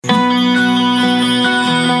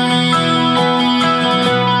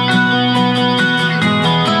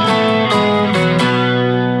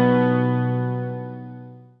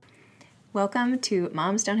Welcome to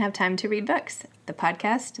Moms Don't Have Time to Read Books, the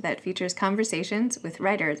podcast that features conversations with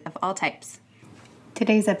writers of all types.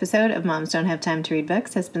 Today's episode of Moms Don't Have Time to Read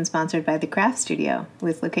Books has been sponsored by The Craft Studio.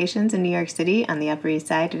 With locations in New York City, on the Upper East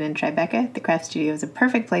Side, and in Tribeca, The Craft Studio is a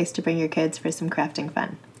perfect place to bring your kids for some crafting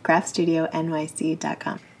fun.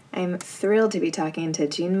 craftstudioNYC.com. I'm thrilled to be talking to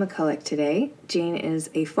Jeanne McCulloch today. Jeanne is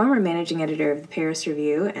a former managing editor of the Paris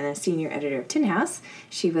Review and a senior editor of Tin House.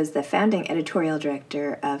 She was the founding editorial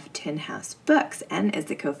director of Tin House Books and is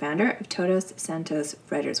the co-founder of Todos Santos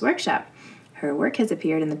Writers' Workshop. Her work has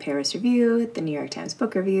appeared in the Paris Review, the New York Times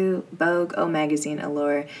Book Review, Vogue, O Magazine,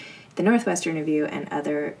 Allure, the Northwestern Review, and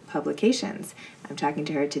other publications. I'm talking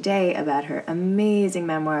to her today about her amazing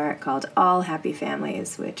memoir called All Happy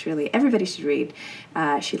Families, which really everybody should read.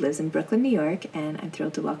 She lives in Brooklyn, New York, and I'm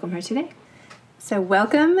thrilled to welcome her today. So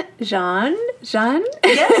welcome, Jeanne. Jeanne?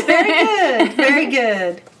 Yes, very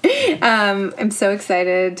good. I'm so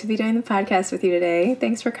excited to be doing the podcast with you today.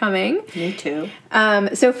 Thanks for coming. Me too.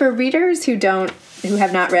 So for readers who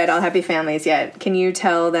have not read All Happy Families yet, can you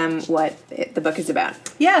tell them what the book is about?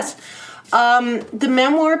 Yes. The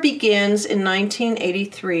memoir begins in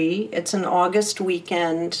 1983. It's an August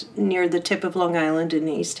weekend near the tip of Long Island in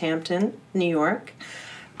East Hampton, New York.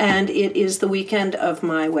 And it is the weekend of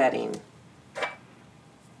my wedding.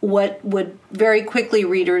 What would very quickly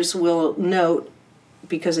readers will note,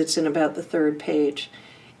 because it's in about the third page,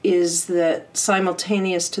 is that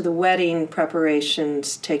simultaneous to the wedding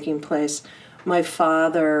preparations taking place, my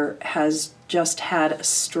father has just had a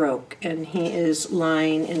stroke, and he is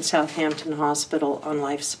lying in Southampton Hospital on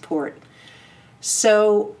life support.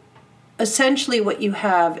 So essentially what you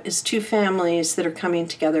have is two families that are coming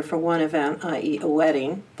together for one event, i.e. a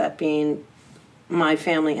wedding, that being my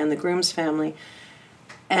family and the groom's family,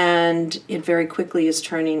 and it very quickly is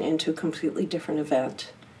turning into a completely different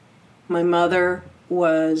event. My mother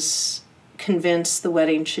was convinced the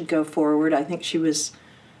wedding should go forward. I think she was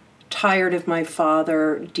tired of my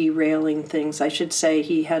father derailing things. I should say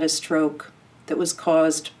he had a stroke that was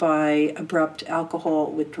caused by abrupt alcohol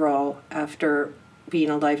withdrawal after being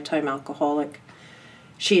a lifetime alcoholic.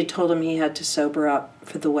 She had told him he had to sober up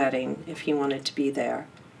for the wedding if he wanted to be there.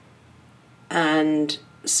 And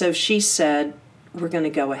so she said, we're going to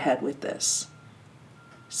go ahead with this.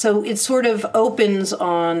 So it sort of opens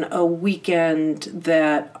on a weekend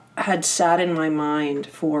that had sat in my mind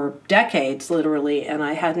for decades, literally, and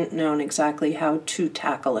I hadn't known exactly how to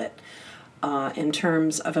tackle it in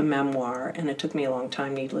terms of a memoir, and it took me a long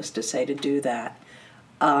time, needless to say, to do that.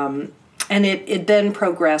 And it then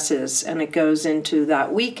progresses, and it goes into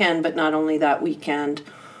that weekend, but not only that weekend,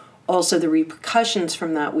 also the repercussions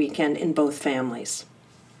from that weekend in both families.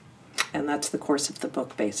 And that's the course of the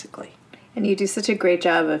book, basically. And you do such a great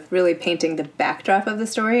job of really painting the backdrop of the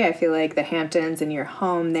story. I feel like the Hamptons and your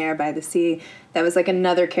home there by the sea, that was like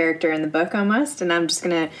another character in the book almost. And I'm just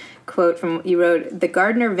going to quote from what you wrote, "The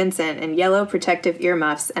gardener Vincent in yellow protective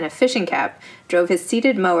earmuffs and a fishing cap drove his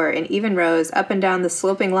seated mower in even rows up and down the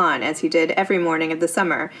sloping lawn as he did every morning of the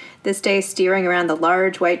summer, this day steering around the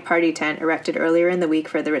large white party tent erected earlier in the week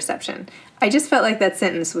for the reception." I just felt like that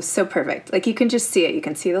sentence was so perfect. Like you can just see it. You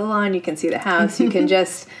can see the lawn, you can see the house, you can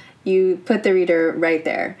just... You put the reader right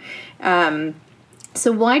there.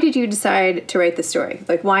 So why did you decide to write the story?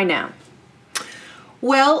 Like, why now?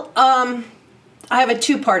 Well, I have a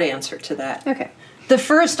two-part answer to that. Okay. The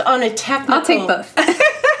first, on a technical... I'll take both.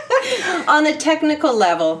 On a technical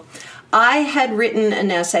level, I had written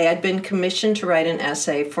an essay. I'd been commissioned to write an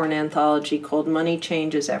essay for an anthology called Money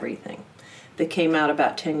Changes Everything that came out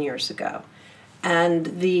about 10 years ago.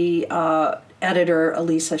 And the editor,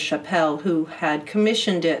 Elisa Chappelle, who had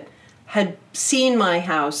commissioned it, had seen my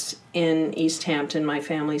house in East Hampton, my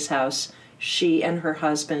family's house. She and her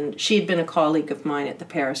husband, she had been a colleague of mine at the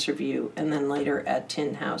Paris Review and then later at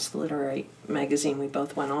Tin House, the literary magazine we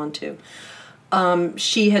both went on to.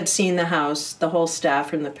 She had seen the house. The whole staff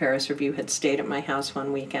from the Paris Review had stayed at my house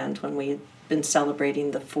one weekend when we had been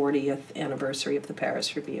celebrating the 40th anniversary of the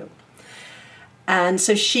Paris Review. And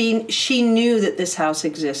so she knew that this house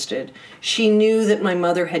existed. She knew that my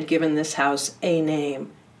mother had given this house a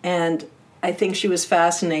name. And I think she was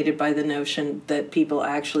fascinated by the notion that people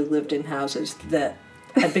actually lived in houses that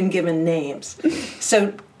had been given names.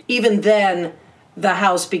 So even then, the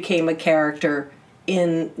house became a character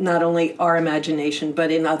in not only our imagination, but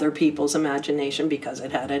in other people's imagination because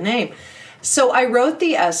it had a name. So I wrote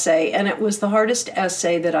the essay, and it was the hardest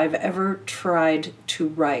essay that I've ever tried to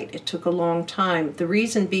write. It took a long time. The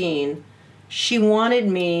reason being, she wanted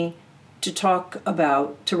me to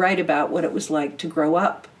write about what it was like to grow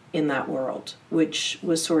up in that world, which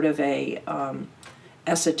was sort of a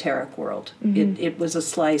esoteric world. Mm-hmm. It was a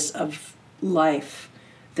slice of life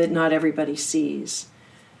that not everybody sees.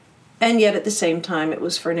 And yet at the same time, it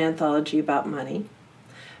was for an anthology about money.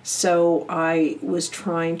 So I was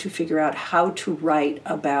trying to figure out how to write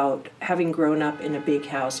about having grown up in a big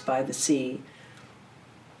house by the sea,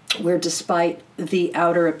 where despite the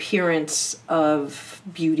outer appearance of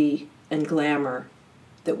beauty and glamour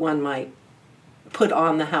that one might put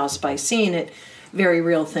on the house by seeing it, very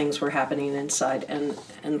real things were happening inside,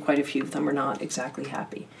 and quite a few of them were not exactly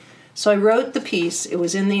happy. So I wrote the piece. It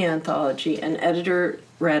was in the anthology. An editor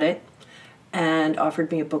read it and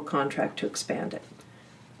offered me a book contract to expand it.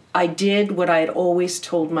 I did what I had always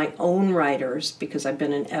told my own writers, because I've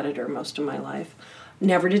been an editor most of my life,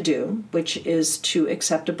 never to do, which is to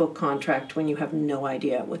accept a book contract when you have no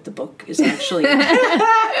idea what the book is actually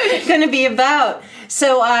going to be about.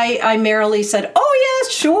 So I merrily said, oh,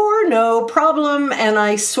 yes, sure, no problem, and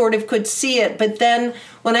I sort of could see it. But then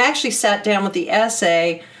when I actually sat down with the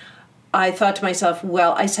essay, I thought to myself,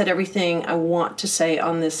 well, I said everything I want to say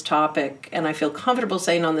on this topic, and I feel comfortable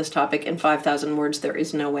saying on this topic in 5,000 words. There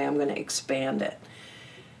is no way I'm going to expand it.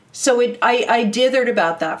 So I dithered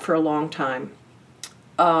about that for a long time.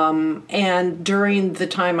 And during the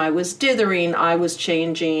time I was dithering, I was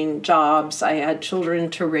changing jobs. I had children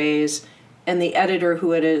to raise, and the editor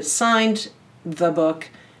who had assigned the book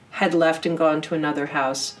had left and gone to another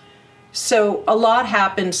house. So a lot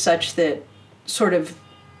happened such that sort of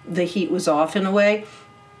the heat was off in a way,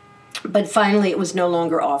 but finally it was no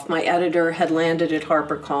longer off. My editor had landed at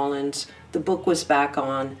HarperCollins. The book was back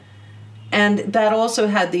on, and that also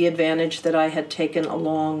had the advantage that I had taken a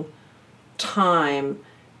long time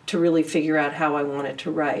to really figure out how I wanted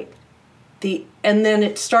to write. And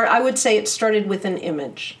then I would say it started with an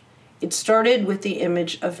image. It started with the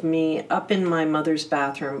image of me up in my mother's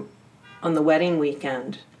bathroom on the wedding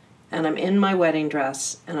weekend, and I'm in my wedding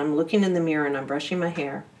dress, and I'm looking in the mirror, and I'm brushing my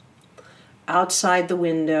hair. Outside the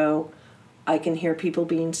window, I can hear people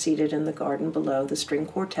being seated in the garden below. The string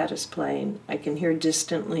quartet is playing. I can hear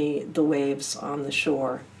distantly the waves on the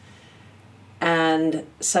shore. And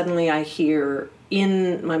suddenly I hear,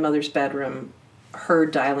 in my mother's bedroom, her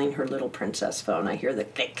dialing her little princess phone. I hear the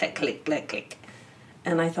click, click, click, click, click.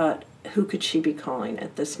 And I thought, who could she be calling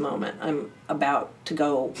at this moment? I'm about to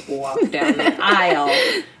go walk down the aisle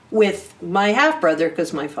with my half-brother,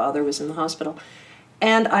 because my father was in the hospital.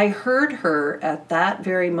 And I heard her at that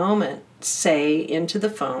very moment say into the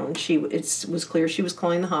phone, it was clear she was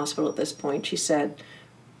calling the hospital at this point. She said,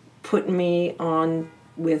 put me on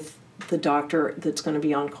with the doctor that's going to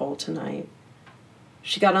be on call tonight.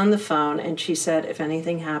 She got on the phone and she said, if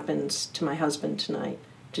anything happens to my husband tonight,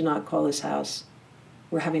 do not call his house.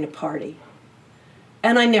 We're having a party.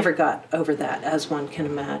 And I never got over that, as one can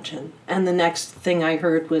imagine. And the next thing I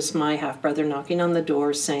heard was my half-brother knocking on the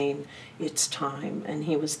door saying, it's time. And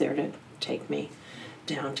he was there to take me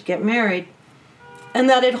down to get married. And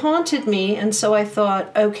that had haunted me, and so I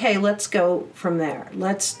thought, okay, let's go from there.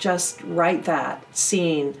 Let's just write that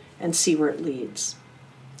scene and see where it leads.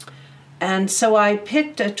 And so I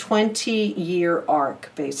picked a 20-year arc,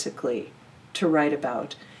 basically, to write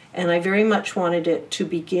about. And I very much wanted it to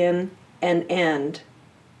begin and end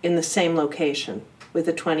in the same location, with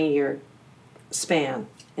a 20-year span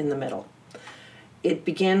in the middle. It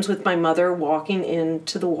begins with my mother walking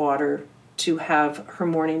into the water to have her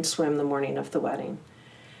morning swim the morning of the wedding.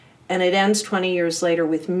 And it ends 20 years later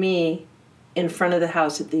with me in front of the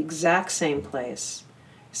house at the exact same place,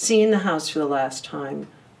 seeing the house for the last time.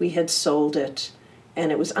 We had sold it,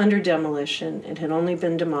 and it was under demolition. It had only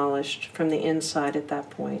been demolished from the inside at that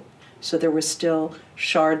point. So there were still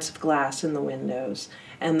shards of glass in the windows.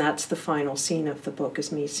 And that's the final scene of the book,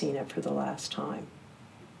 is me seeing it for the last time.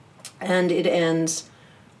 And it ends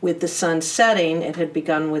with the sun setting. It had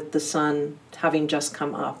begun with the sun having just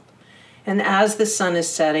come up. And as the sun is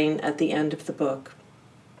setting at the end of the book,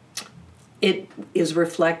 it is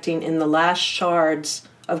reflecting in the last shards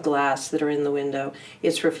of glass that are in the window.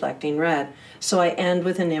 It's reflecting red. So I end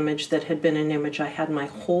with an image that had been an image I had my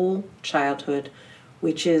whole childhood,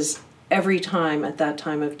 which is every time at that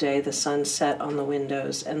time of day the sun set on the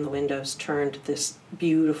windows and the windows turned this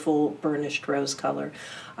beautiful burnished rose color,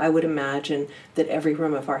 I would imagine that every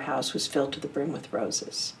room of our house was filled to the brim with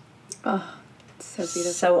roses. Oh, it's so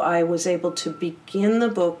beautiful. So I was able to begin the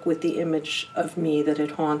book with the image of me that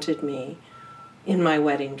had haunted me in my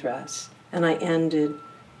wedding dress, and I ended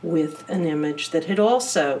with an image that had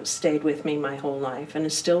also stayed with me my whole life and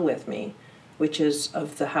is still with me, which is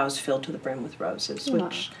of the house filled to the brim with roses,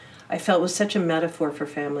 which I felt was such a metaphor for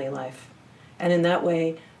family life. And in that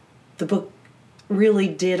way, the book really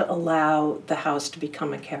did allow the house to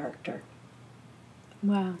become a character.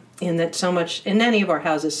 Wow. In that so much, in any of our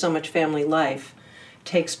houses, so much family life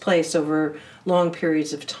takes place over long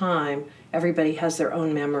periods of time. Everybody has their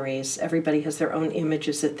own memories. Everybody has their own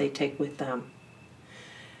images that they take with them.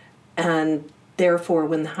 And therefore,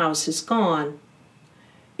 when the house is gone,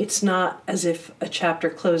 it's not as if a chapter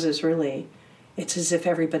closes, really. It's as if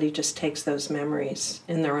everybody just takes those memories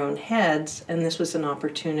in their own heads, and this was an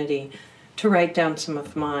opportunity to write down some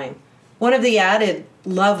of mine. One of the added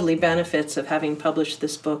lovely benefits of having published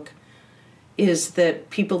this book is that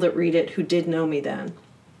people that read it who did know me then,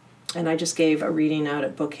 and I just gave a reading out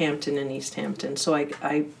at Bookhampton in East Hampton, so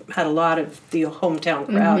I had a lot of the hometown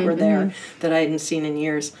crowd were there that I hadn't seen in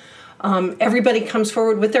years. Everybody comes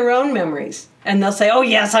forward with their own memories. And they'll say, oh,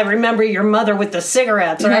 yes, I remember your mother with the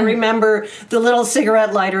cigarettes, or I remember the little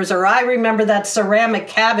cigarette lighters, or I remember that ceramic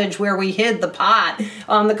cabbage where we hid the pot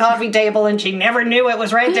on the coffee table and she never knew it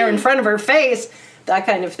was right there in front of her face, that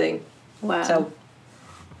kind of thing. Wow. So,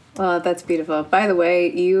 well, that's beautiful. By the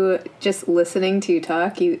way, you just listening to you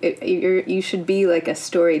talk, you should be like a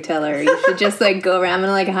storyteller. You should just like go around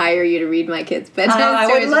and like hire you to read my kids' bedtime I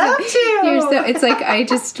stories. would love to. It's like I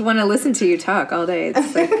just want to listen to you talk all day.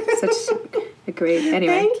 It's like such a great.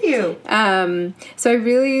 Anyway, thank you. So I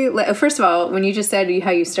really first of all, when you just said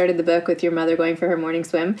how you started the book with your mother going for her morning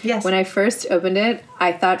swim. Yes. When I first opened it,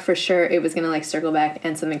 I thought for sure it was going to like circle back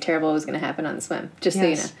and something terrible was going to happen on the swim. Just so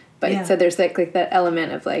you know. But so there's like that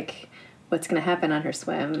element of like what's going to happen on her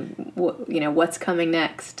swim, what's coming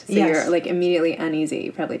next. So you're like immediately uneasy.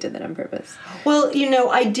 You probably did that on purpose. Well,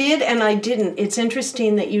 I did and I didn't. It's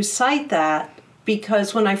interesting that you cite that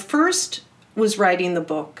because when I first was writing the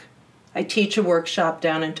book, I teach a workshop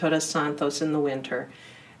down in Todos Santos in the winter,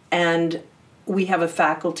 and we have a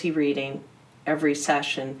faculty reading every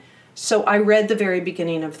session. So I read the very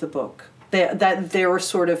beginning of the book. They were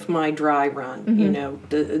sort of my dry run,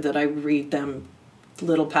 that I read them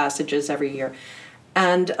little passages every year.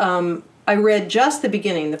 And I read just the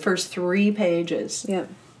beginning, the first 3 pages. Yeah.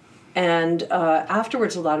 And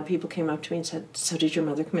afterwards, a lot of people came up to me and said, so did your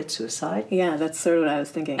mother commit suicide? Yeah, that's sort of what I was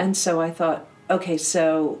thinking. And so I thought, okay,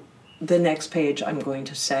 so the next page I'm going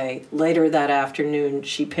to say, later that afternoon,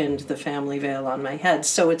 she pinned the family veil on my head.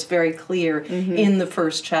 So it's very clear in the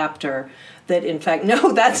first chapter that, in fact,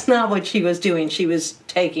 no, that's not what she was doing. She was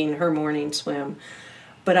taking her morning swim.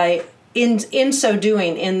 But in so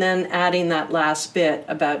doing, and then adding that last bit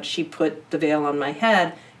about she put the veil on my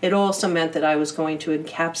head, it also meant that I was going to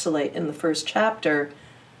encapsulate in the first chapter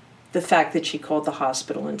the fact that she called the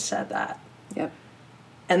hospital and said that. Yep.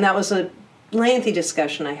 And that was a lengthy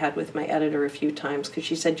discussion I had with my editor a few times because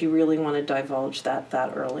she said, you really want to divulge that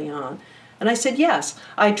early on? And I said, yes.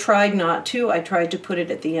 I tried not to. I tried to put it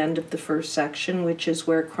at the end of the first section, which is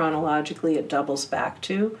where chronologically it doubles back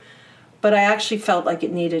to. But I actually felt like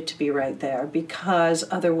it needed to be right there because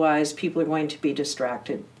otherwise people are going to be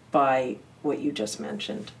distracted by what you just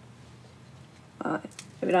mentioned.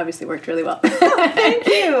 It obviously worked really well. Thank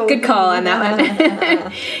you. Good call on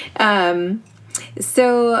that one.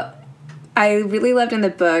 So I really loved in the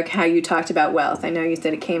book how you talked about wealth. I know you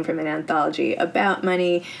said it came from an anthology about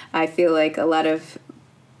money. I feel like a lot of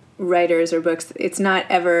writers or books, it's not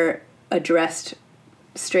ever addressed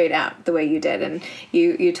straight out the way you did, and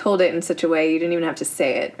you told it in such a way you didn't even have to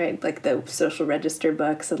say it, right? Like the social register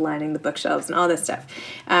books, aligning the bookshelves and all this stuff.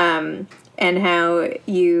 And how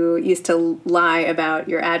you used to lie about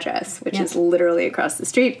your address, which is literally across the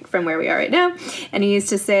street from where we are right now. And you used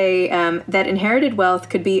to say that inherited wealth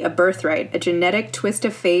could be a birthright, a genetic twist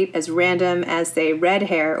of fate as random as, say, red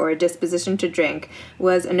hair or a disposition to drink,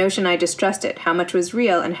 was a notion I distrusted. How much was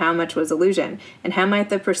real and how much was illusion? And how might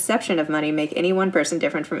the perception of money make any one person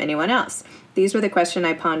different from anyone else? These were the questions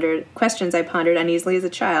I pondered uneasily as a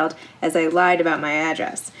child as I lied about my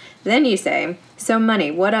address. Then you say, so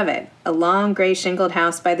money, what of it? A long, gray shingled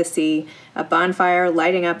house by the sea, a bonfire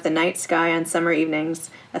lighting up the night sky on summer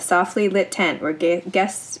evenings, a softly lit tent where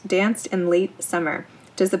guests danced in late summer.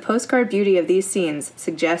 Does the postcard beauty of these scenes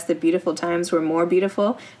suggest that beautiful times were more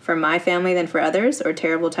beautiful for my family than for others, or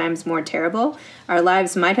terrible times more terrible? Our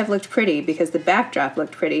lives might have looked pretty because the backdrop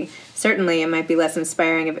looked pretty. Certainly, it might be less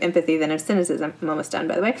inspiring of empathy than of cynicism. I'm almost done,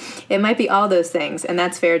 by the way. It might be all those things, and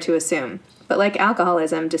that's fair to assume. But like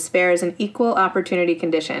alcoholism, despair is an equal opportunity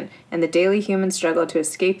condition, and the daily human struggle to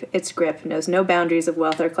escape its grip knows no boundaries of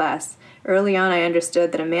wealth or class. Early on, I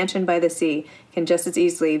understood that a mansion by the sea can just as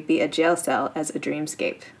easily be a jail cell as a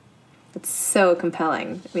dreamscape. It's so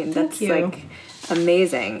compelling. I mean, that's like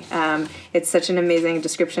amazing. It's such an amazing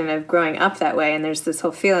description of growing up that way, and there's this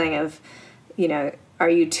whole feeling of, are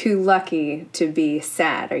you too lucky to be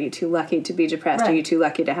sad? Are you too lucky to be depressed? Right. Are you too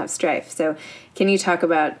lucky to have strife? So can you talk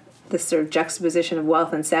about this sort of juxtaposition of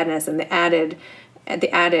wealth and sadness, and the added,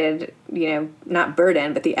 not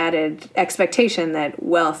burden, but the added expectation that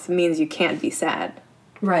wealth means you can't be sad.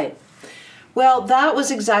 Right. Well, that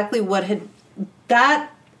was exactly what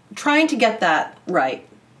trying to get that right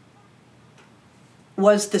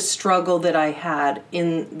was the struggle that I had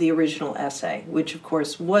in the original essay, which of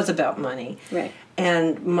course was about money. Right.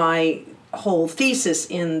 And my whole thesis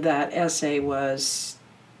in that essay was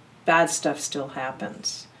bad stuff still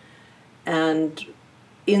happens. And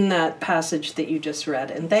in that passage that you just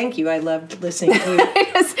read, and thank you, I loved listening to you.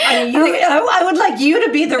 I would like you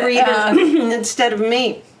to be the reader instead of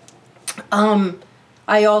me.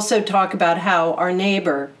 I also talk about how our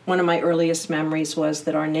neighbor, one of my earliest memories was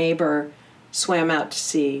that our neighbor swam out to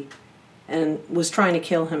sea and was trying to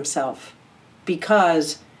kill himself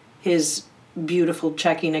because his beautiful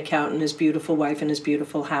checking account and his beautiful wife and his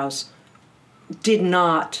beautiful house did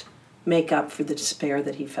not make up for the despair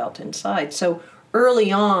that he felt inside. So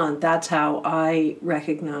early on, that's how I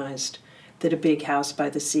recognized that a big house by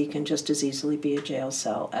the sea can just as easily be a jail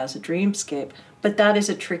cell as a dreamscape. But that is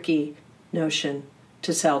a tricky notion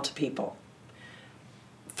to sell to people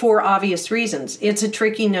for obvious reasons. It's a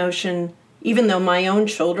tricky notion, even though my own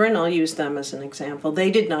children, I'll use them as an example, they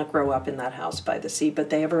did not grow up in that house by the sea, but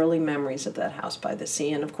they have early memories of that house by the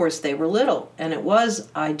sea. And of course they were little, and it was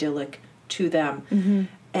idyllic to them. Mm-hmm.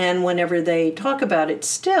 And whenever they talk about it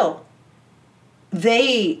still,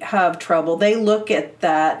 they have trouble. They look at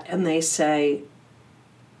that and they say,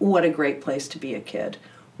 what a great place to be a kid.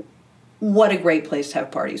 What a great place to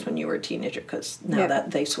have parties when you were a teenager, because now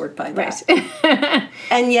that they sort by that. Right.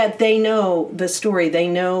 And yet they know the story. They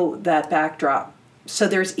know that backdrop. So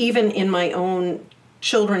there's even in my own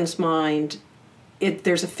children's mind,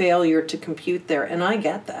 there's a failure to compute there, and I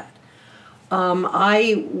get that.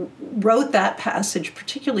 I wrote that passage,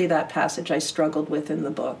 particularly that passage I struggled with in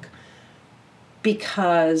the book,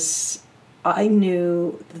 because I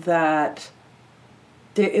knew that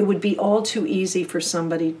it would be all too easy for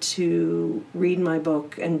somebody to read my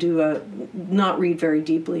book and not read very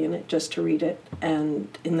deeply in it, just to read it. And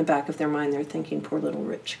in the back of their mind, they're thinking, poor little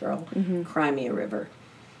rich girl, cry me a river.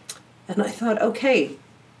 And I thought, okay,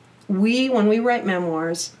 when we write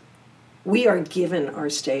memoirs, we are given our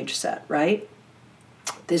stage set, right?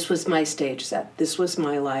 This was my stage set. This was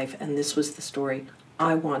my life. And this was the story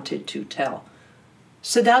I wanted to tell.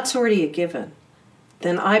 So that's already a given.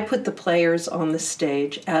 Then I put the players on the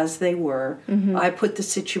stage as they were. Mm-hmm. I put the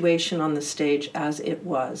situation on the stage as it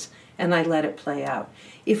was, and I let it play out.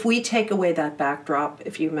 If we take away that backdrop,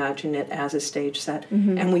 if you imagine it as a stage set,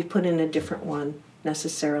 and we put in a different one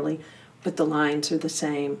necessarily, but the lines are the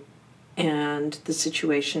same, and the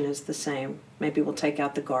situation is the same. Maybe we'll take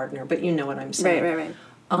out the gardener, but you know what I'm saying.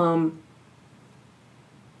 Right.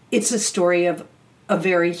 It's a story of a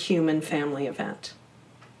very human family event,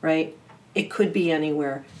 right? It could be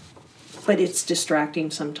anywhere, but it's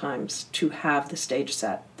distracting sometimes to have the stage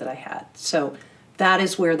set that I had. So that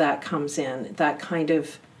is where that comes in, that kind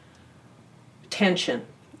of tension.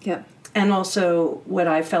 Yeah. And also what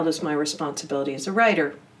I felt as my responsibility as a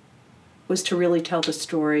writer was to really tell the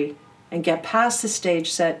story and get past the stage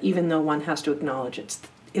set, even though one has to acknowledge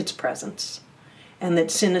its presence. And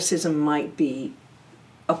that cynicism might be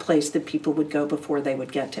a place that people would go before they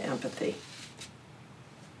would get to empathy.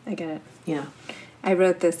 I get it. Yeah. I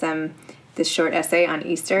wrote this short essay on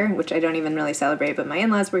Easter, which I don't even really celebrate, but my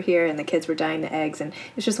in-laws were here and the kids were dyeing the eggs, and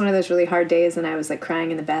it was just one of those really hard days, and I was like crying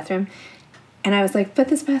in the bathroom. And I was like, but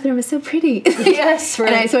this bathroom is so pretty. Yes,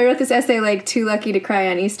 right. And so I wrote this essay like, too lucky to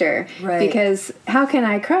cry on Easter. Right. Because how can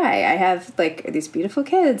I cry? I have like these beautiful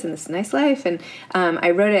kids and this nice life. And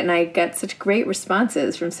I wrote it and I got such great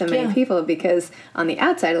responses from so many people, because on the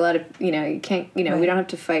outside, a lot of, you can't, we don't have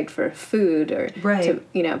to fight for food or,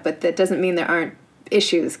 but that doesn't mean there aren't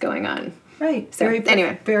issues going on. Right. So,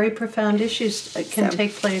 anyway. Very profound issues can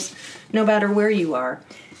take place no matter where you are.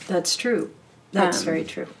 That's true. That's very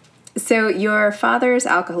true. So your father's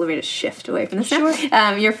alcohol, we're going to shift away from this Sure.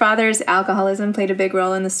 now. Your father's alcoholism played a big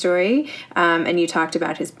role in the story, and you talked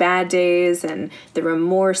about his bad days and the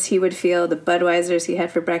remorse he would feel, the Budweisers he had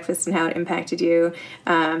for breakfast and how it impacted you.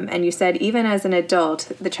 And you said even as an adult,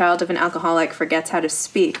 the child of an alcoholic forgets how to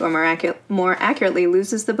speak, or more accurately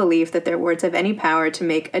loses the belief that their words have any power to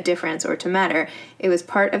make a difference or to matter. It was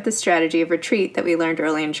part of the strategy of retreat that we learned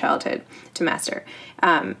early in childhood to master.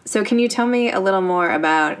 So can you tell me a little more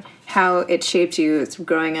about how it shaped you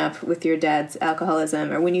growing up with your dad's alcoholism,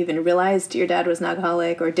 or when you even realized your dad was an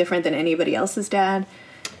alcoholic or different than anybody else's dad?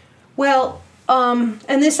 Well, and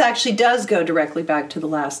this actually does go directly back to the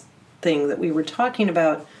last thing that we were talking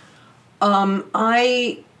about.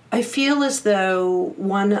 I I feel as though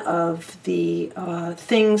one of the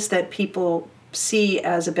things that people see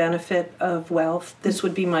as a benefit of wealth, this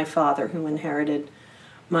would be my father who inherited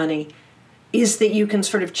money, is that you can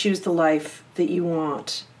sort of choose the life that you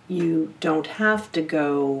want. You don't have to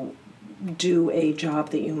go do a job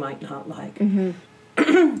that you might not like.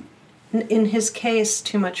 Mm-hmm. In his case,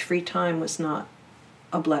 too much free time was not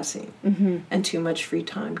a blessing, and too much free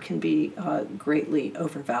time can be greatly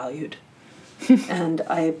overvalued. And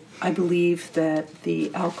I believe that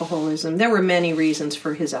the alcoholism, there were many reasons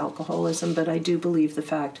for his alcoholism, but I do believe the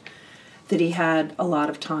fact that he had a lot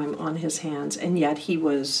of time on his hands, and yet he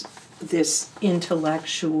was this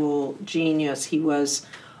intellectual genius. He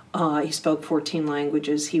spoke 14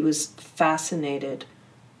 languages. He was fascinated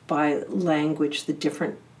by language, the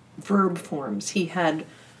different verb forms. He had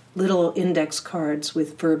little index cards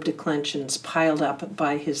with verb declensions piled up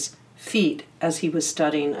by his feet as he was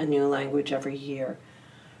studying a new language every year.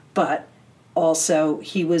 But also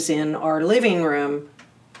he was in our living room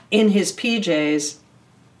in his PJs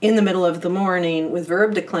in the middle of the morning with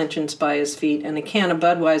verb declensions by his feet and a can of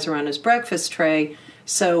Budweiser on his breakfast tray.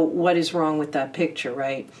 So what is wrong with that picture,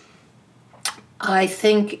 right? I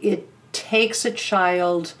think it takes a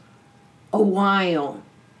child a while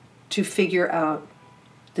to figure out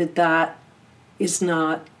that is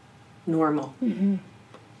not normal. Mm-hmm.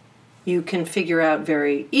 You can figure out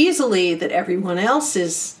very easily that everyone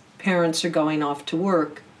else's parents are going off to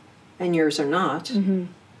work and yours are not. Mm-hmm.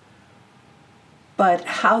 But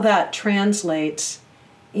how that translates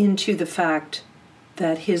into the fact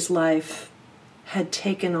that his life had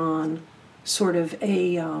taken on sort of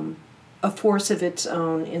a force of its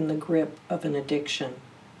own in the grip of an addiction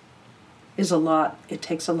it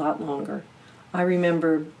takes a lot longer. I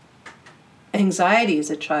remember anxiety as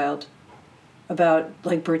a child about,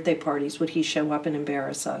 like, birthday parties. Would he show up and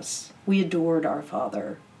embarrass us? We adored our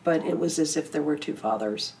father, but it was as if there were two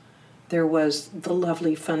fathers. There was the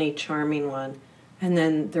lovely, funny, charming one, and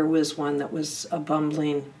then there was one that was a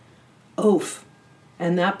bumbling oaf.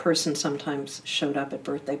 And that person sometimes showed up at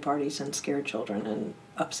birthday parties and scared children and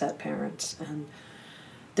upset parents. And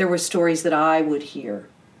there were stories that I would hear,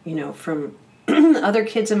 from other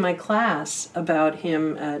kids in my class about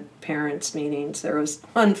him at parents' meetings. There was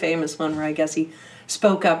one famous one where I guess he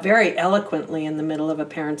spoke up very eloquently in the middle of a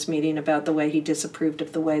parents' meeting about the way he disapproved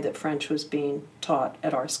of the way that French was being taught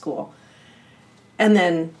at our school. And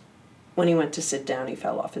then when he went to sit down, he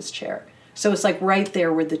fell off his chair. So it's like right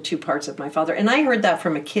there were the two parts of my father. And I heard that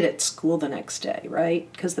from a kid at school the next day,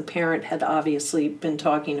 right? Because the parent had obviously been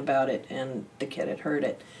talking about it and the kid had heard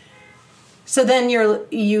it. So then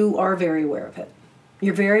you are very aware of it.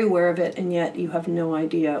 You're very aware of it, and yet you have no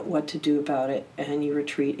idea what to do about it, and you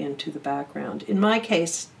retreat into the background. In my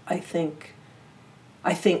case, I think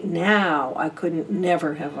now I couldn't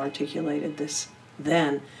never have articulated this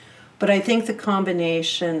then, but I think the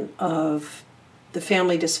combination of the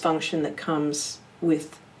family dysfunction that comes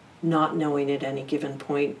with not knowing at any given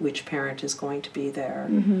point which parent is going to be there,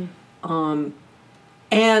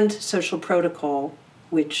 and social protocol,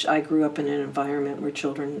 which I grew up in an environment where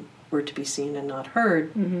children were to be seen and not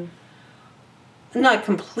heard. Mm-hmm. Not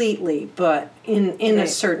completely, but in a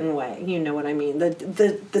certain way. You know what I mean?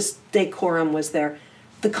 The decorum was there.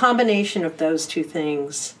 The combination of those two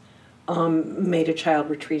things made a child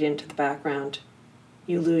retreat into the background.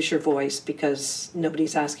 You lose your voice because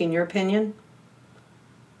nobody's asking your opinion,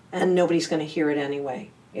 and nobody's going to hear it anyway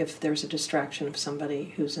if there's a distraction of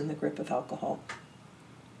somebody who's in the grip of alcohol.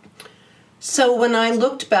 So when I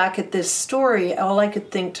looked back at this story, all I could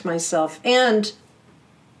think to myself, and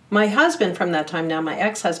my husband from that time, now my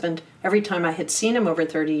ex-husband, every time I had seen him over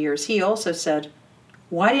 30 years, he also said,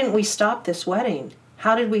 why didn't we stop this wedding?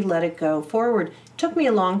 How did we let it go forward? It took me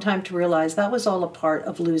a long time to realize that was all a part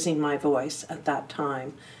of losing my voice at that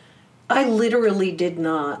time. I literally did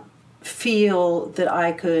not feel that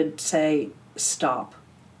I could say, stop.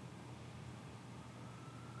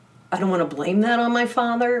 I don't want to blame that on my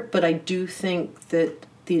father, but I do think that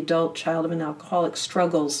the adult child of an alcoholic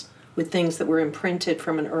struggles with things that were imprinted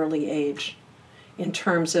from an early age in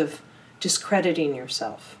terms of discrediting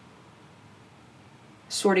yourself,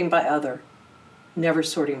 sorting by other, never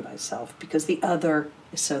sorting by self, because the other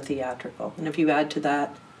is so theatrical. And if you add to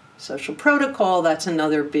that social protocol, that's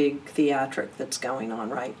another big theatric that's going on,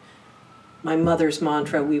 right? My mother's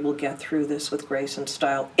mantra, we will get through this with grace and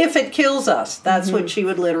style. If it kills us, that's what she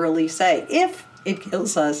would literally say. If it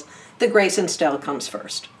kills us, the grace and style comes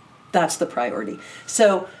first. That's the priority.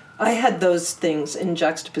 So I had those things in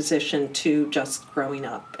juxtaposition to just growing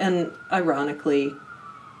up. And ironically,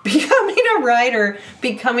 becoming a writer,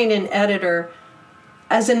 becoming an editor,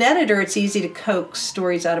 as an editor, it's easy to coax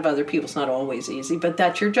stories out of other people. It's not always easy, but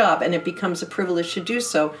that's your job, and it becomes a privilege to do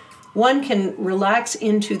so. One can relax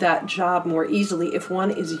into that job more easily if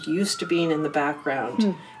one is used to being in the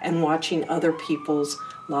background and watching other people's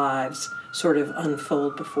lives sort of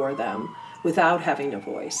unfold before them without having a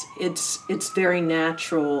voice. It's very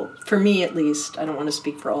natural, for me at least. I don't want to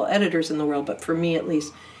speak for all editors in the world, but for me at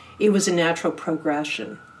least, it was a natural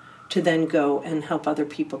progression to then go and help other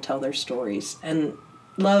people tell their stories, and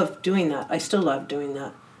love doing that. I still love doing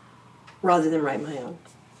that, rather than write my own.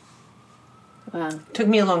 Wow. It took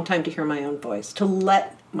me a long time to hear my own voice, to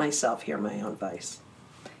let myself hear my own voice.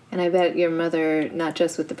 And I bet your mother, not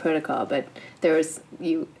just with the protocol, but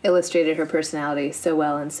you illustrated her personality so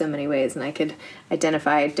well in so many ways, and I could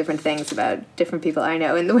identify different things about different people I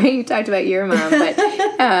know in the way you talked about your mom. But,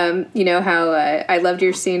 how I loved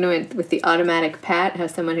your scene with the automatic Pat, how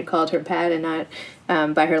someone had called her Pat and not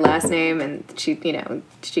by her last name, and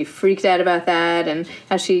she freaked out about that, and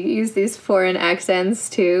how she used these foreign accents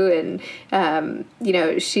too, and,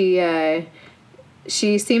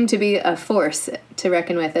 she seemed to be a force to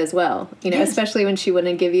reckon with as well, yes. Especially when she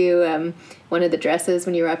wouldn't give you one of the dresses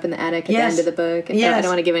when you were up in the attic at yes. the end of the book. Yes. I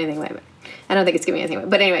don't want to give anything away, but I don't think it's giving anything away.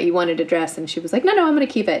 But anyway, you wanted a dress, and she was like, no, I'm going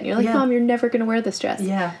to keep it. And you're like, Mom, you're never going to wear this dress.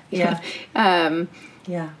 Yeah.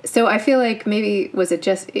 Yeah. So I feel like maybe, was it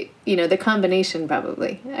just, the combination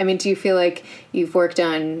probably? I mean, do you feel like you've worked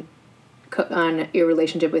on your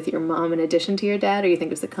relationship with your mom in addition to your dad, or you think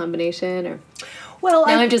it was a combination, or... Well,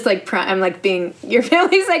 now I'm just like I'm like being your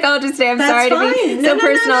family psychologist today. I'm that's sorry fine. to be so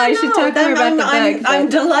personal. I should talk more about the book. I'm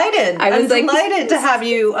delighted. I'm delighted to have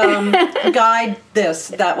you guide this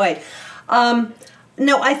that way.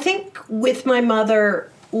 No, I think with my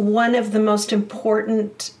mother, one of the most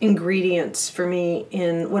important ingredients for me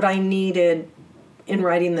in what I needed in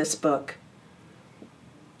writing this book,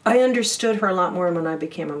 I understood her a lot more when I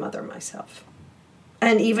became a mother myself,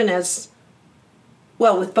 and even as.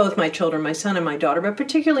 Well, with both my children, my son and my daughter, but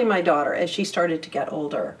particularly my daughter, as she started to get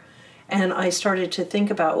older. And I started to think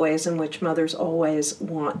about ways in which mothers always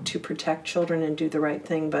want to protect children and do the right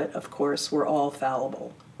thing, but of course we're all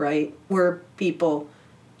fallible, right? We're people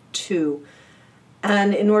too.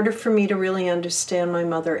 And in order for me to really understand my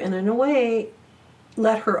mother, and in a way,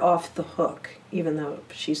 let her off the hook, even though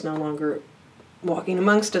she's no longer walking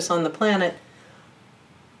amongst us on the planet,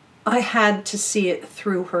 I had to see it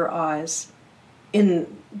through her eyes.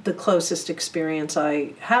 In the closest experience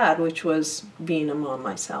I had, which was being a mom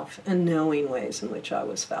myself and knowing ways in which I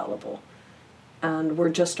was fallible. And we're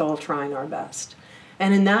just all trying our best.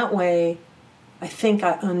 And in that way, I think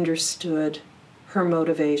I understood her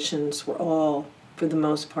motivations were all, for the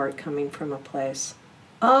most part, coming from a place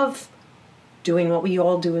of doing what we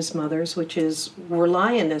all do as mothers, which is we're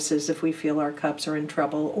lionesses if we feel our cubs are in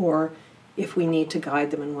trouble or if we need to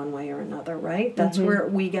guide them in one way or another, right? That's where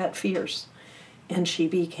we get fierce. And she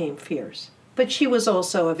became fierce. But she was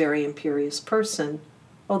also a very imperious person,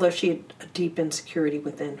 although she had a deep insecurity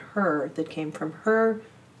within her that came from her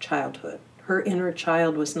childhood. Her inner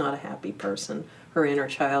child was not a happy person. Her inner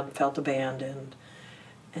child felt abandoned.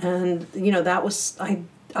 And, that was,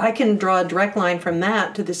 I can draw a direct line from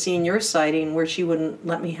that to the scene you're citing where she wouldn't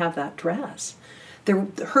let me have that dress.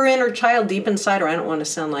 Her inner child deep inside her, I don't want to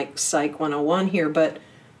sound like Psych 101 here, but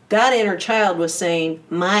that inner child was saying,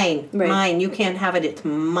 mine, you can't have it, it's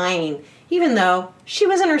mine. Even though she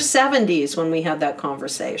was in her 70s when we had that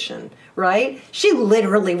conversation, right? She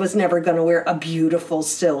literally was never going to wear a beautiful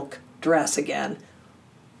silk dress again.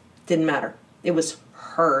 Didn't matter. It was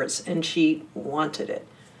hers, and she wanted it.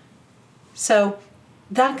 So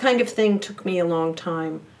that kind of thing took me a long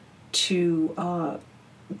time to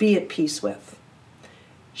be at peace with.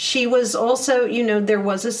 She was also, there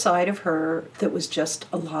was a side of her that was just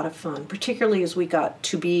a lot of fun, particularly as we got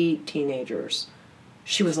to be teenagers.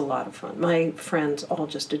 She was a lot of fun. My friends all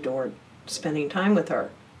just adored spending time with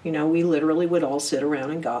her. We literally would all sit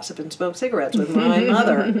around and gossip and smoke cigarettes with my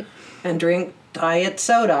mother and drink diet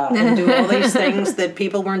soda and do all these things that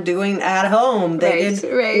people weren't doing at home. They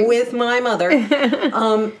did with my mother.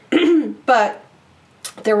 But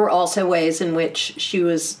there were also ways in which she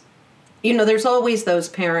was... there's always those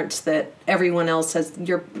parents that everyone else says,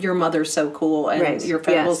 your mother's so cool, and your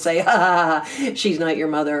friend will say, she's not your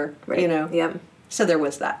mother, Yep. So there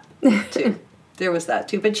was that,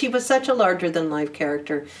 too. But she was such a larger-than-life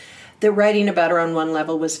character that writing about her on one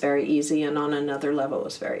level was very easy, and on another level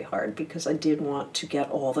was very hard, because I did want to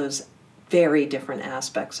get all those very different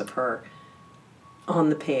aspects of her on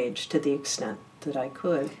the page to the extent that I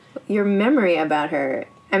could. Your memory about her...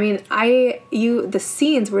 I mean, the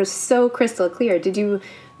scenes were so crystal clear. Did you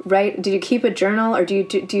write? Did you keep a journal, or do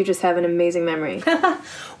you just have an amazing memory?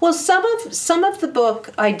 Well, some of the book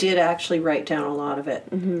I did actually write down a lot of it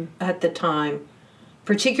at the time,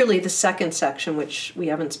 particularly the second section, which we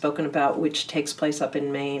haven't spoken about, which takes place up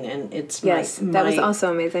in Maine, and it's that was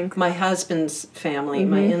also amazing. My husband's family,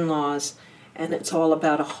 my in-laws, and it's all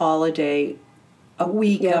about a holiday, a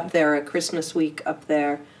week up there, a Christmas week up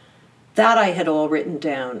there. That I had all written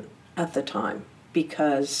down at the time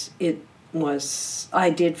because I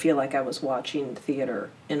did feel like I was watching theater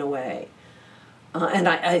in a way. And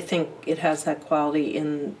I think it has that quality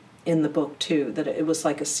in the book, too, that it was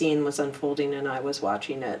like a scene was unfolding and I was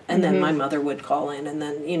watching it. And then my mother would call in, and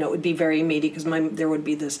then, it would be very immediate because there would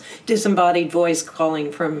be this disembodied voice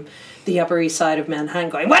calling from the Upper East Side of Manhattan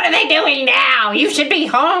going, "What are they doing now? You should be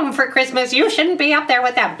home for Christmas. You shouldn't be up there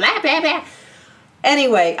with them, blah, blah, blah."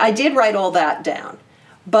 Anyway, I did write all that down.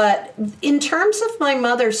 But in terms of my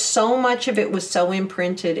mother, so much of it was so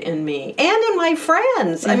imprinted in me and in my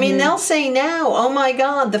friends. I mean, they'll say now, "Oh my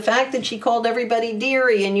God, the fact that she called everybody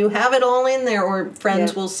dearie," and you have it all in there. Or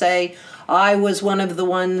friends will say, "I was one of the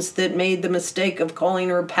ones that made the mistake of calling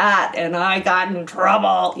her Pat and I got in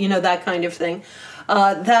trouble," that kind of thing.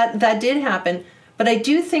 That did happen. But I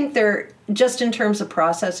do think just in terms of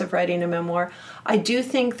process of writing a memoir, I do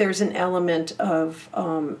think there's an element of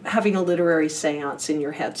having a literary seance in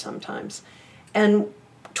your head sometimes. And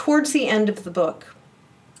towards the end of the book,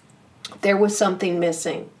 there was something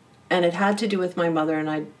missing. And it had to do with my mother,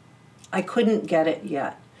 and I couldn't get it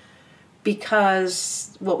yet.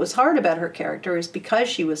 Because what was hard about her character is because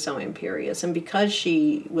she was so imperious and because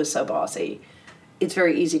she was so bossy, it's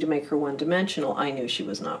very easy to make her one-dimensional. I knew she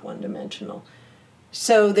was not one-dimensional.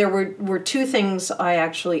 So there were two things I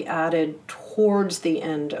actually added towards the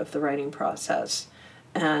end of the writing process,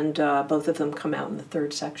 and both of them come out in the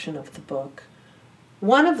third section of the book.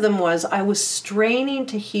 One of them was I was straining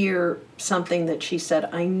to hear something that she said.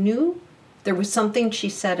 I knew there was something she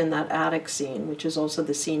said in that attic scene, which is also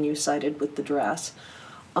the scene you cited with the dress,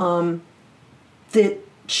 that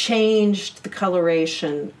changed the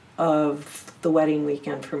coloration of the wedding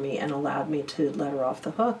weekend for me and allowed me to let her off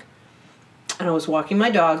the hook. And I was walking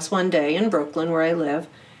my dogs one day in Brooklyn, where I live,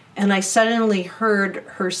 and I suddenly heard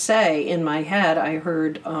her say in my head, I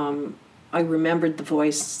remembered the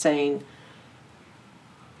voice saying,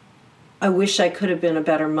 "I wish I could have been a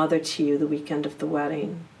better mother to you the weekend of the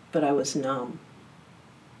wedding, but I was numb."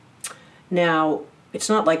 Now, it's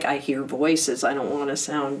not like I hear voices. I don't want to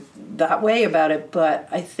sound that way about it, but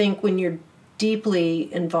I think when you're deeply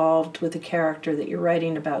involved with a character that you're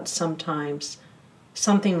writing about, sometimes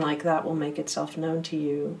something like that will make itself known to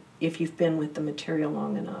you if you've been with the material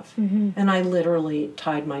long enough. And I literally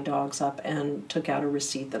tied my dogs up and took out a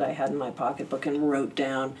receipt that I had in my pocketbook and wrote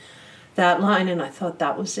down that line, and I thought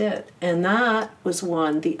that was it. And that was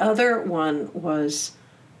one. The other one was,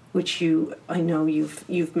 which I know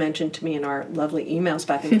you've mentioned to me in our lovely emails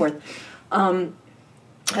back and forth.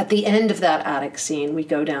 At the end of that attic scene, we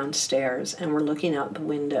go downstairs and we're looking out the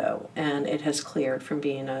window, and it has cleared from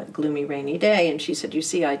being a gloomy, rainy day. And she said, "You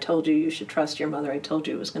see, I told you should trust your mother. I told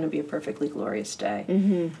you it was going to be a perfectly glorious day."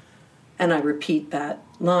 And I repeat that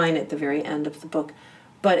line at the very end of the book.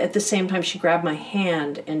 But at the same time, she grabbed my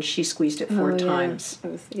hand and she squeezed it four times.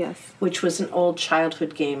 Yes. Which was an old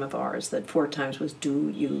childhood game of ours, that 4 times was,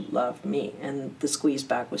 "Do you love me?" And the squeeze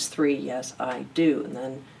back was 3, "Yes, I do." And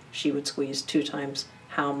then she would squeeze 2 times,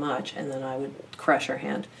 "How much?" And then I would crush her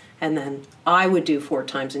hand. And then I would do 4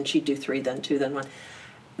 times and she'd do 3, then 2, then 1.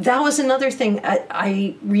 That was another thing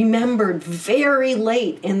I remembered very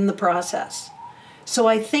late in the process. So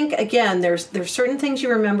I think, again, there's certain things you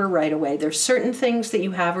remember right away. There's certain things that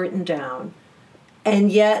you have written down.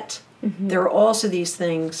 And yet there are also these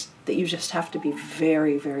things that you just have to be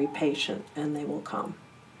very, very patient, and they will come.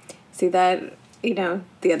 See that,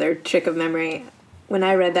 the other trick of memory, when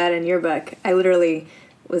I read that in your book, I literally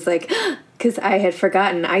was like, because I had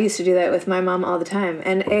forgotten. I used to do that with my mom all the time,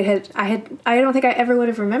 and I don't think I ever would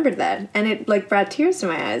have remembered that, and it brought tears to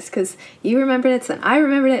my eyes because you remembered it, and I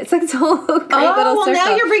remembered it. It's like this whole great little circle.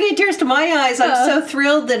 Now you're bringing tears to my eyes. I'm so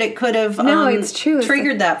thrilled that it could have it's true.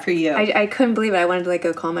 Triggered that for you. I couldn't believe it. I wanted to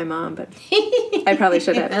go call my mom, but I probably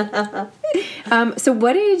should have. So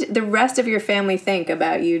what did the rest of your family think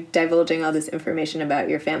about you divulging all this information about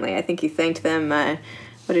your family? I think you thanked them.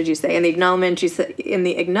 What did you say? In the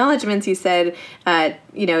acknowledgments, you said,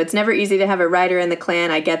 it's never easy to have a writer in the clan.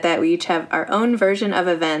 I get that. We each have our own version of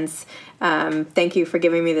events. Thank you for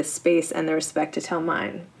giving me the space and the respect to tell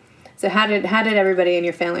mine. So how did everybody in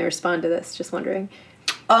your family respond to this? Just wondering.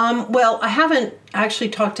 Well, I haven't actually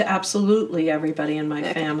talked to absolutely everybody in my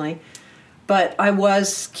family. But I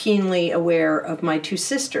was keenly aware of my two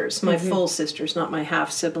sisters, my full sisters, not my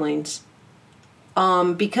half-siblings,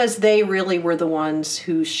 because they really were the ones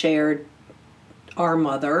who shared our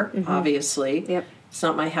mother, obviously. Yep. It's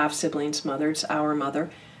not my half-sibling's mother, it's our mother.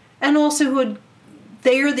 And also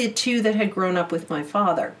they are the two that had grown up with my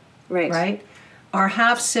father. Right? Our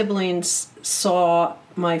half-siblings saw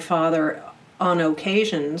my father on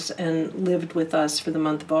occasions and lived with us for the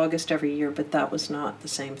month of August every year, but that was not the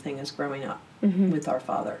same thing as growing up with our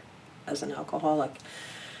father as an alcoholic.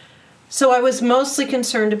 So I was mostly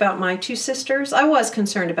concerned about my two sisters. I was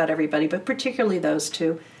concerned about everybody, but particularly those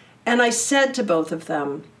two. And I said to both of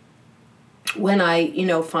them, when I,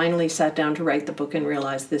 finally sat down to write the book and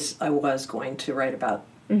realized I was going to write about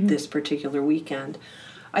this particular weekend,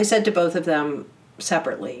 I said to both of them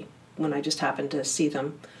separately, when I just happened to see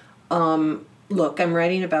them, look, I'm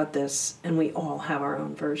writing about this, and we all have our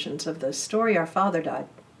own versions of this story. Our father died.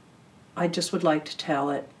 I just would like to tell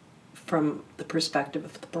it from the perspective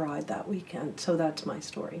of the bride that weekend, so that's my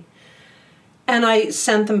story. And I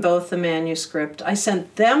sent them both the manuscript. I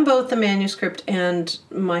sent them both the manuscript and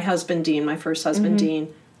my husband, Dean, my first husband,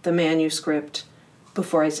 Dean, the manuscript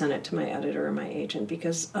before I sent it to my editor or my agent,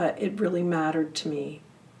 because it really mattered to me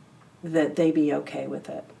that they be okay with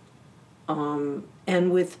it.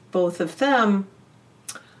 And with both of them,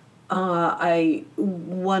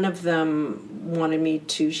 one of them wanted me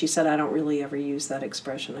to, she said, I don't really ever use that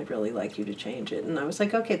expression. I'd really like you to change it. And I was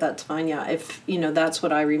like, okay, that's fine. Yeah, if, that's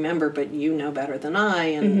what I remember, but you know better than I.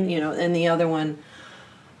 And, and the other one,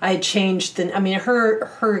 I had changed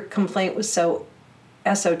her complaint was so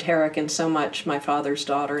esoteric and so much my father's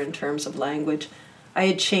daughter in terms of language. I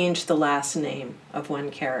had changed the last name of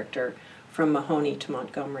one character from Mahoney to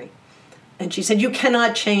Montgomery. And she said, you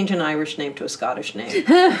cannot change an Irish name to a Scottish name.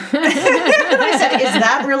 I said, is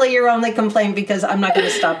that really your only complaint? Because I'm not going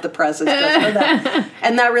to stop the presses just for that.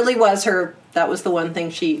 And that really was that was the one thing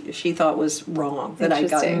she thought was wrong, that I'd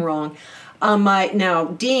gotten wrong. Now,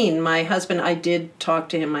 Dean, my husband, I did talk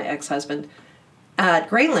to him, my ex-husband, at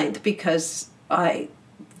great length because I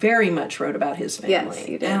very much wrote about his family. Yes,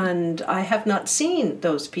 you did. And I have not seen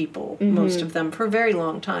those people, most of them, for a very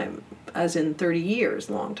long time, as in 30 years,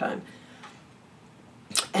 long time.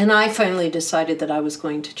 And I finally decided that I was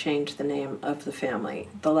going to change the name of the family,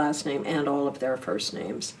 the last name and all of their first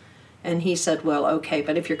names. And he said, well, okay,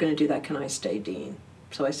 but if you're going to do that, can I stay Dean?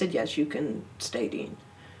 So I said, yes, you can stay Dean.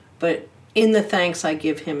 But in the thanks I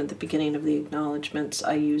give him at the beginning of the acknowledgments,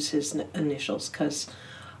 I use his initials because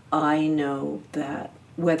I know that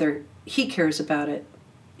whether he cares about it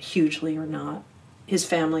hugely or not, his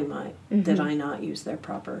family might, that I not use their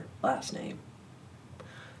proper last name.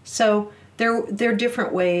 So there are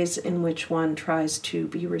different ways in which one tries to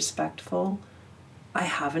be respectful. I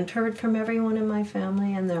haven't heard from everyone in my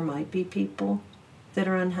family, and there might be people that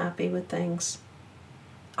are unhappy with things.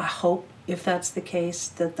 I hope, if that's the case,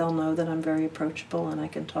 that they'll know that I'm very approachable and I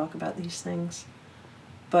can talk about these things.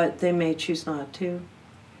 But they may choose not to.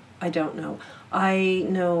 I don't know. I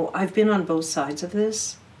know I've been on both sides of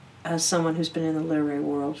this as someone who's been in the literary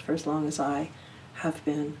world for as long as I have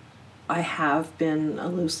been. I have been a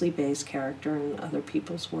loosely based character in other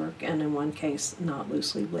people's work, and in one case, not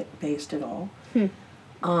loosely based at all.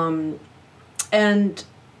 And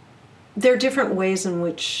there are different ways in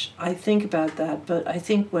which I think about that, but I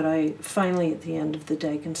think what I finally, at the end of the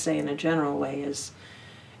day, can say in a general way is,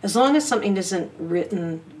 as long as something isn't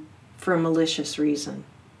written for a malicious reason,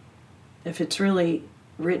 if it's really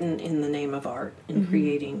written in the name of art, in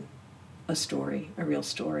creating a story, a real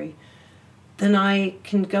story, then I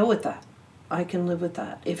can go with that. I can live with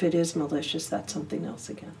that. If it is malicious, that's something else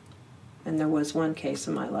again. And there was one case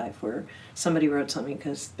in my life where somebody wrote something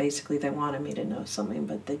because basically they wanted me to know something,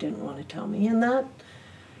 but they didn't want to tell me. And that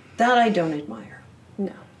I don't admire.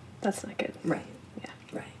 No, that's not good. Right.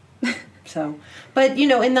 Yeah. Right. So, but,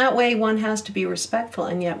 in that way one has to be respectful,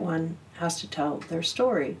 and yet one has to tell their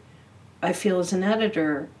story. I feel as an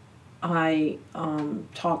editor, I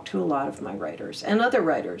talk to a lot of my writers and other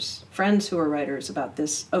writers, friends who are writers, about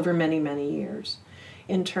this over many, many years,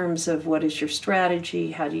 in terms of what is your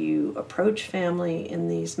strategy, how do you approach family in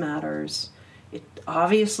these matters. It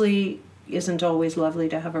obviously isn't always lovely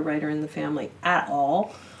to have a writer in the family at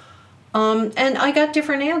all. And I got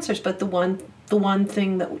different answers, but the one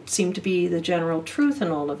thing that seemed to be the general truth in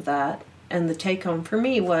all of that, and the take-home for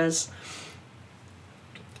me, was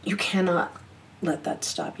you cannot let that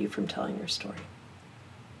stop you from telling your story.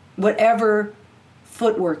 Whatever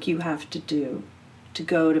footwork you have to do to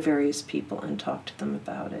go to various people and talk to them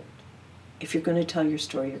about it, if you're going to tell your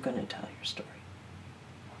story, you're going to tell your story.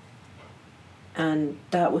 And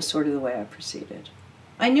that was sort of the way I proceeded.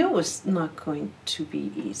 I knew it was not going to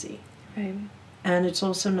be easy. Right. And it's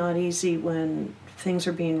also not easy when things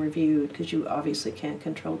are being reviewed, because you obviously can't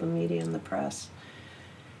control the media and the press.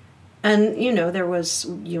 And, there was,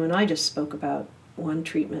 you and I just spoke about one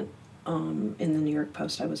treatment in the New York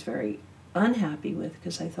Post I was very unhappy with,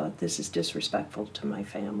 because I thought this is disrespectful to my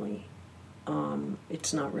family.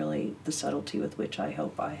 It's not really the subtlety with which I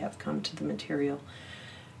hope I have come to the material,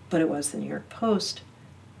 but it was the New York Post.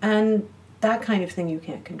 And that kind of thing you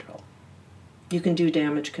can't control. You can do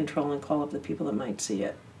damage control and call up the people that might see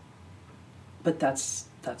it. But that's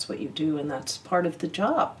what you do, and that's part of the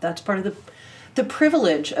job. That's part of the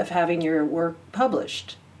privilege of having your work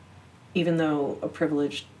published, even though a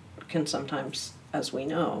privilege can sometimes, as we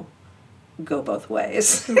know, go both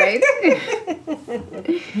ways. Right.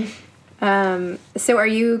 So are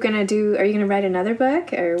you gonna write another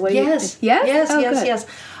book, or what? Yes. Yes.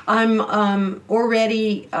 I'm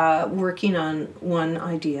already working on one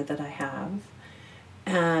idea that I have,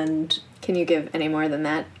 and can you give any more than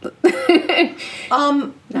that?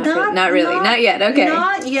 Not really. Not yet. Okay.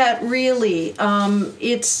 Not yet, really.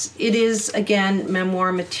 It is again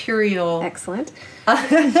memoir material. Excellent.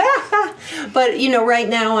 But right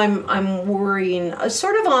now I'm worrying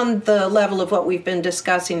sort of on the level of what we've been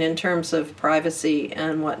discussing in terms of privacy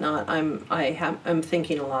and whatnot. I'm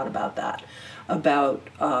thinking a lot about that. About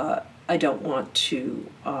I don't want to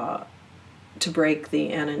break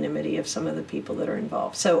the anonymity of some of the people that are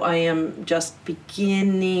involved. So I am just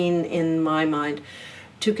beginning in my mind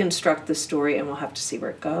to construct the story, and we'll have to see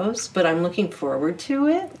where it goes. But I'm looking forward to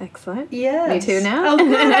it. Excellent. Yes. Me too now. Oh,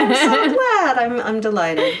 good. I'm so glad. I'm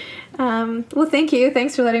delighted. Well, thank you.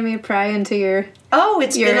 Thanks for letting me pry into your... Oh,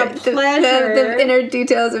 it's been a pleasure. The inner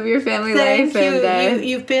details of your family life. Thank you. And,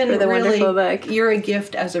 you've been for the really, wonderful book. You're a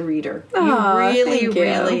gift as a reader. Aww, you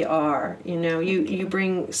really are. You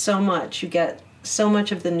bring so much. You get so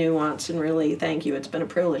much of the nuance, and really, thank you. It's been a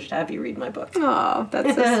privilege to have you read my book. Oh,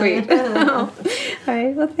 that's so sweet. Oh. All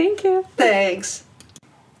right, well, thank you. Thanks.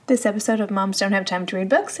 This episode of Moms Don't Have Time to Read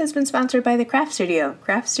Books has been sponsored by the Craft Studio,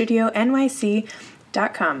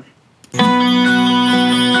 craftstudionyc.com.